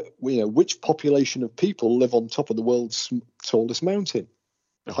population of people live on top of the world's tallest mountain,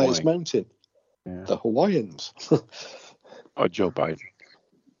 highest mountain? Yeah. The Hawaiians. Or Joe Biden.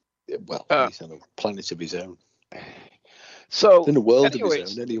 Well, he's on a planet of his own. So in a world of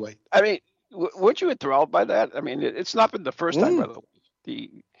his own, anyway. I mean, weren't you enthralled by that? I mean, it's not been the first time, by the way.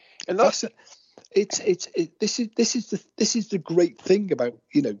 This is the great thing about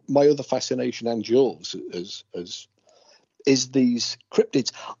my other fascination and yours is these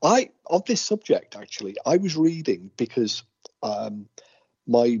cryptids. On this subject, actually, I was reading because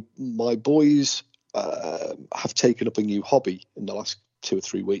my boys have taken up a new hobby in the last 2 or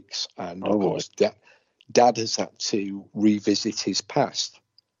 3 weeks, and of course, Dad has had to revisit his past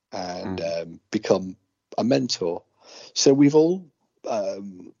and become a mentor. So we've all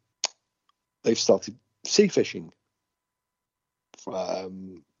they've started sea fishing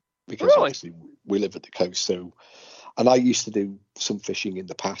because obviously we live at the coast. So, and I used to do some fishing in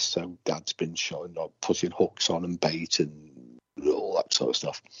the past. So Dad's been showing up, putting hooks on and bait and all that sort of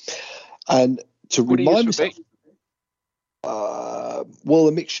stuff. And to remind myself, well,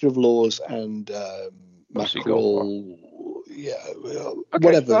 a mixture of lures and mackerel,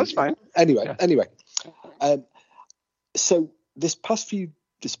 whatever. That's fine. Anyway. So this past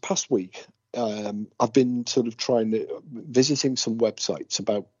week, I've been sort of visiting some websites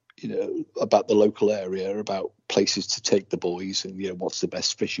about the local area, about places to take the boys, and what's the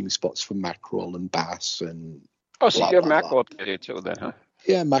best fishing spots for mackerel and bass and. Oh, so you have mackerel up there too, then, huh?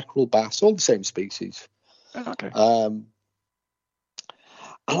 Yeah, mackerel, bass, all the same species. Okay. And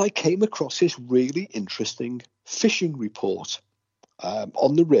I came across this really interesting fishing report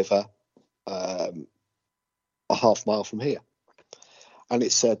on the river a half mile from here. And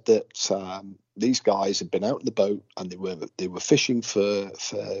it said that these guys had been out in the boat and they were fishing for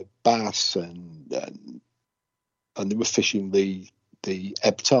bass and they were fishing the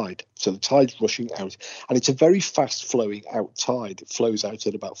ebb tide. So the tide's rushing out, and it's a very fast flowing out tide. It flows out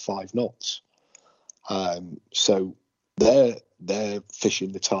at about 5 knots. So they're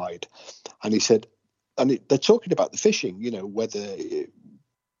fishing the tide, and he said, they're talking about the fishing,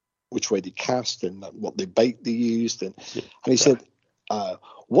 which way they cast and what the bait they used, and he said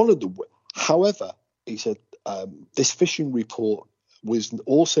however, he said this fishing report was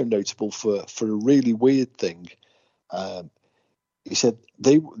also notable for a really weird thing. He said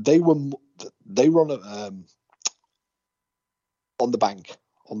they were on the bank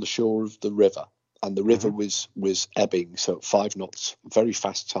on the shore of the river, and the river was ebbing, so at 5 knots, very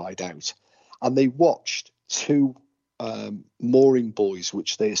fast tide out, and they watched 2 mooring buoys,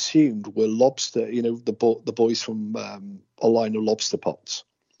 which they assumed were lobster, the boys from a line of lobster pots.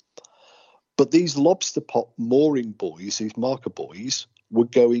 But these lobster pot mooring buoys, these marker buoys, were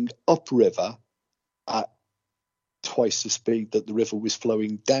going upriver at twice the speed that the river was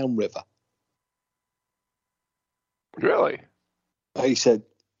flowing downriver. Really? He said,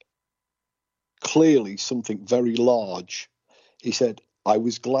 clearly something very large. He said, I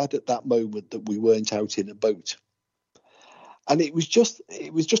was glad at that moment that we weren't out in a boat. And it was just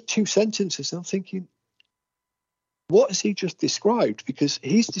 2 sentences. And I'm thinking, what has he just described? Because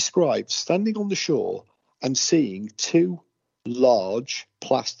he's described standing on the shore and seeing 2 large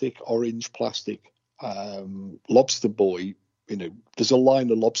orange plastic lobster buoy, there's a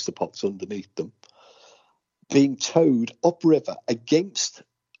line of lobster pots underneath them, being towed upriver against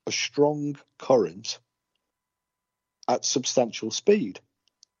a strong current at substantial speed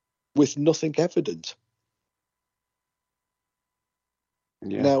with nothing evident.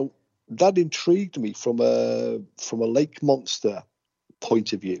 Yeah. Now, that intrigued me from a lake monster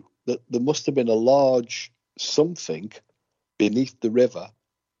point of view, that there must have been a large something beneath the river.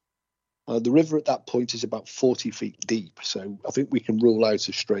 The river at that point is about 40 feet deep, so I think we can rule out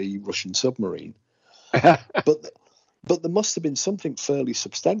a stray Russian submarine. But there must have been something fairly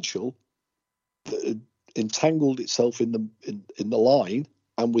substantial that had entangled itself in the line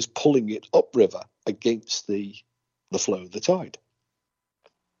and was pulling it upriver against the flow of the tide.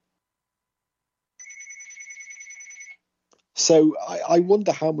 So I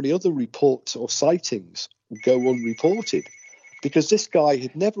wonder how many other reports or sightings go unreported, because this guy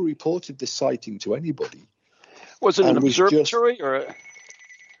had never reported this sighting to anybody. Was it an observatory or?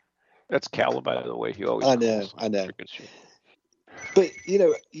 That's Cal, by the way. He always. I know. But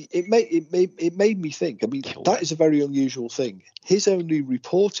it made me think. I mean, that is a very unusual thing. His only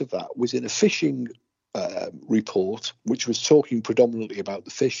report of that was in a fishing report, which was talking predominantly about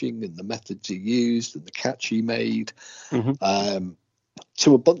the fishing and the methods he used and the catch he made,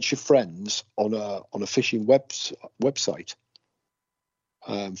 to a bunch of friends on a fishing website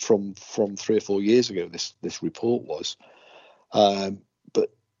from 3 or 4 years ago. This report was, But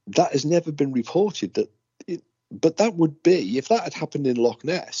that has never been reported. But that would be, if that had happened in Loch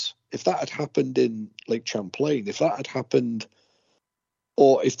Ness, if that had happened in Lake Champlain, if that had happened,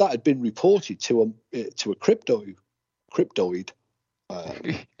 or if that had been reported to a cryptoid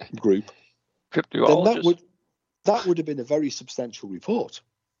group, then that would have been a very substantial report.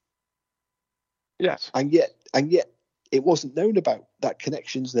 Yes. And yet it wasn't known about. That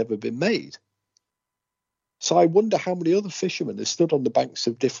connection's never been made. So I wonder how many other fishermen have stood on the banks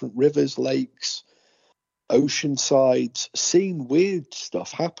of different rivers, lakes, ocean sides, seen weird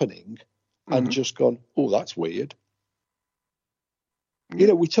stuff happening and just gone, oh, that's weird. You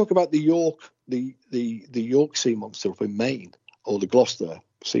know, we talk about the York sea monster up in Maine, or the Gloucester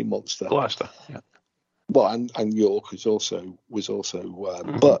sea monster. Gloucester, yeah. Well, and York was also,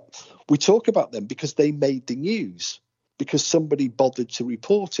 but we talk about them because they made the news, because somebody bothered to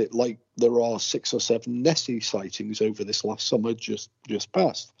report it. Like there are 6 or 7 Nessie sightings over this last summer just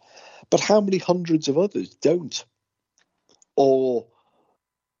past. But how many hundreds of others don't? Or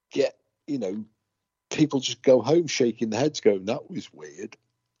get, you know, people just go home shaking their heads going, that was weird.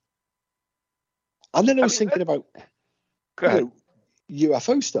 And then I was thinking about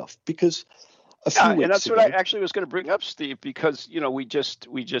UFO stuff, because a few weeks and that's ago, what I actually was going to bring up, Steve, because, you know, we just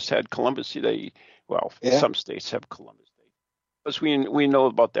had Columbus Day. Well, some states have Columbus Day. Because we know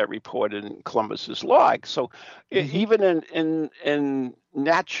about that report in Columbus's log. So even in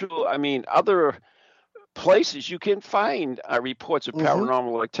natural, I mean, other places, you can find reports of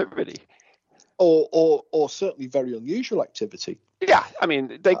paranormal activity. Or certainly very unusual activity. Yeah, I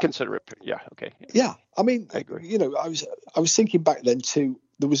mean, they consider it. Yeah, okay. Yeah, I mean, I agree. You know, I was thinking back then to,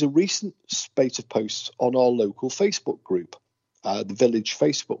 there was a recent spate of posts on our local Facebook group, the village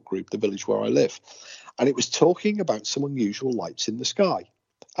Facebook group, the village where I live, and it was talking about some unusual lights in the sky.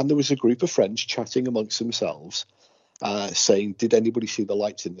 And there was a group of friends chatting amongst themselves, saying, did anybody see the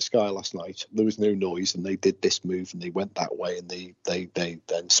lights in the sky last night? There was no noise, and they did this move, and they went that way, and they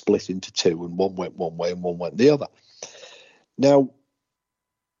then split into two, and one went one way and one went the other. Now,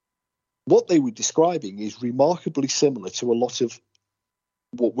 what they were describing is remarkably similar to a lot of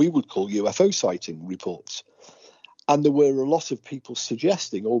what we would call UFO sighting reports. And there were a lot of people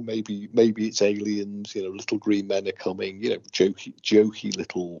suggesting, oh, maybe it's aliens, you know, little green men are coming, you know, jokey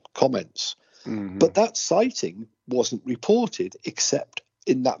little comments. But that sighting wasn't reported except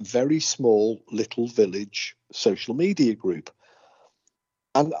in that very small little village social media group.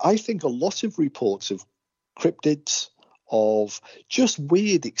 And I think a lot of reports of cryptids, of just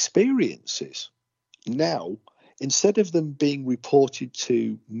weird experiences now, instead of them being reported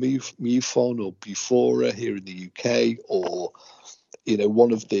to MUFON or Bufora here in the UK, or, you know,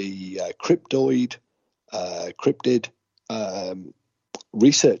 one of the cryptid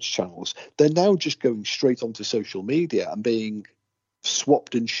research channels, they're now just going straight onto social media and being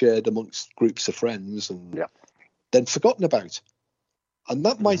swapped and shared amongst groups of friends and then forgotten about. And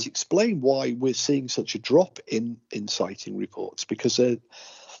that might explain why we're seeing such a drop in sighting reports, because there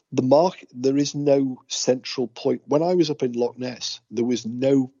is no central point. When I was up in Loch Ness, there was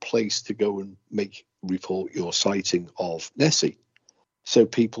no place to go and report your sighting of Nessie. So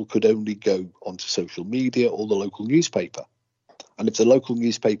people could only go onto social media or the local newspaper. And if the local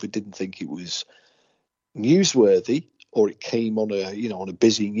newspaper didn't think it was newsworthy, or it came on a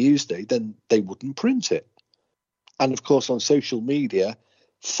busy news day, then they wouldn't print it. And of course, on social media,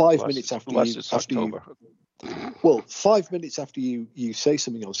 5 minutes after you 5 minutes after you say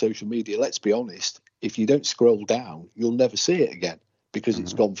something on social media, let's be honest, if you don't scroll down, you'll never see it again, because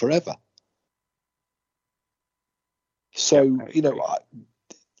it's gone forever. So, you know,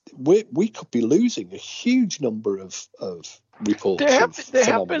 we could be losing a huge number of reports. There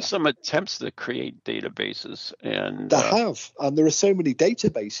have been some attempts to create databases, and there are so many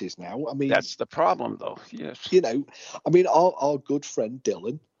databases now. I mean, that's the problem, though. Yes, you know, I mean, our good friend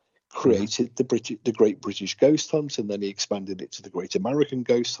Dylan created the Great British Ghost Hunt, and then he expanded it to the Great American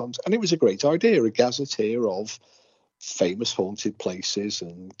Ghost Hunt, and it was a great idea, a gazetteer of famous haunted places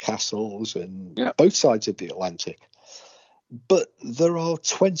and castles and both sides of the Atlantic. But there are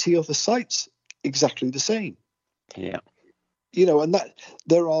 20 other sites exactly the same. Yeah. You know, and that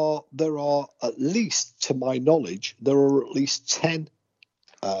there are at least, to my knowledge, there are at least 10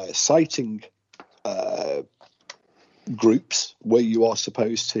 sighting groups where you are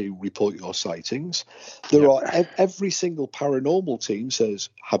supposed to report your sightings. There are every single paranormal team says,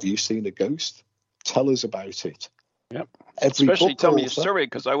 "Have you seen a ghost? Tell us about it." Yep. Especially tell me a story,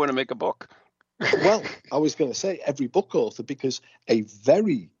 because I want to make a book. Well, I was going to say every book author, because a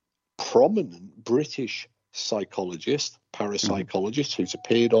very prominent British psychologist, parapsychologist, who's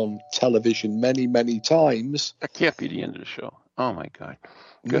appeared on television many, many times. That can't be the end of the show. Oh, my God.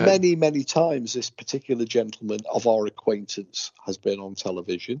 Go ahead. Many times this particular gentleman of our acquaintance has been on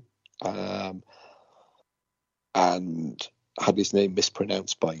television and had his name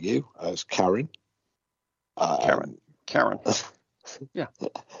mispronounced by you as Karen. Karen. Yeah.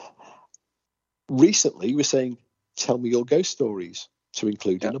 Recently, he was saying, tell me your ghost stories to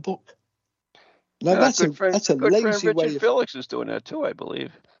include in a book. Now, that's a lazy way. Richard Felix is doing that too, I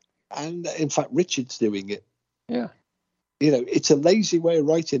believe. And in fact, Richard's doing it. Yeah. You know, it's a lazy way of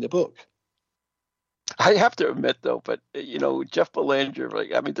writing a book. I have to admit, though, but, Jeff Belanger,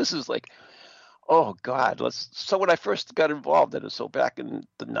 this is like, oh, God. So when I first got involved in it, so back in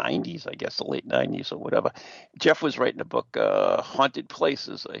the 90s, I guess, the late 90s or whatever, Jeff was writing a book, Haunted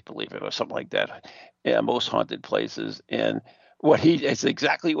Places, I believe it, or something like that. Yeah, Most Haunted Places. And it's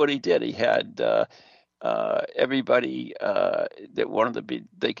exactly what he did. He had everybody that wanted to be,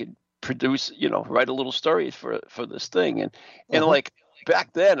 they could produce, write a little story for this thing. And like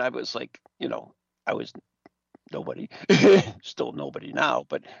back then I was like, I was nobody, still nobody now,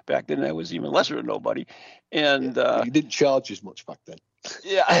 but back then I was even lesser than nobody. And you didn't charge as much back then.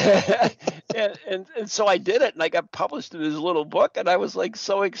 Yeah. and so I did it, and I got published in his little book, and I was like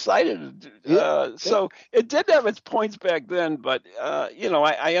so excited. So it did have its points back then, but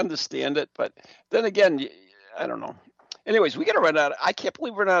I understand it. But then again, I don't know. Anyways, we got to run out. I can't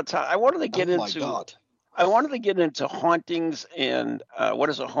believe we're out of time. I wanted to get into hauntings and what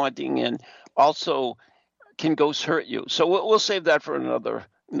is a haunting, and also can ghosts hurt you. So we'll save that for another.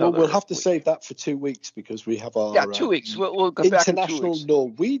 We'll have to save that for 2 weeks because we have our 2 weeks. We'll go back in 2 weeks. International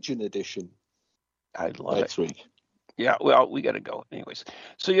Norwegian edition. I love next week. Yeah, well, we got to go anyways.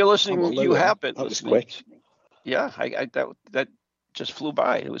 So you're listening. You have been listening. That was quick. Yeah, that just flew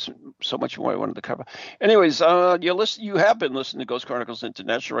by. It was so much more I wanted to cover. Anyways, you have been listening to Ghost Chronicles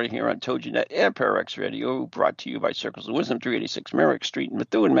International right here on TogiNet and Pararex Radio, brought to you by Circles of Wisdom, 386 Merrick Street in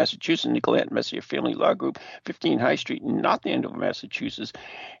Methuen, Massachusetts, Nicolet and Messier Family Law Group, 15 High Street in North Andover, Massachusetts,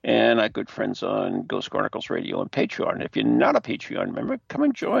 and our good friends on Ghost Chronicles Radio and Patreon. If you're not a Patreon member, come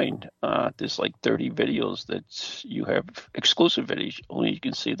and join. There's like 30 videos that you have, exclusive videos only you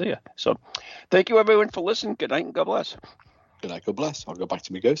can see there. So thank you, everyone, for listening. Good night and God bless. Good night, God bless. I'll go back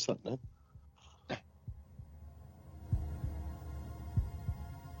to my ghost hunt now.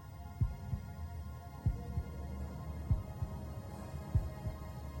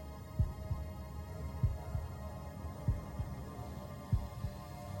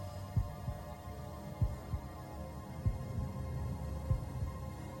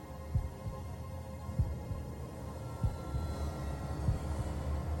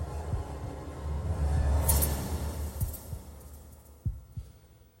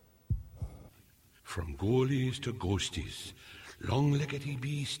 From ghoulies to ghosties, long-leggedy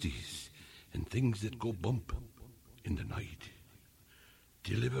beasties, and things that go bump in the night.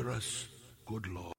 Deliver us, good Lord.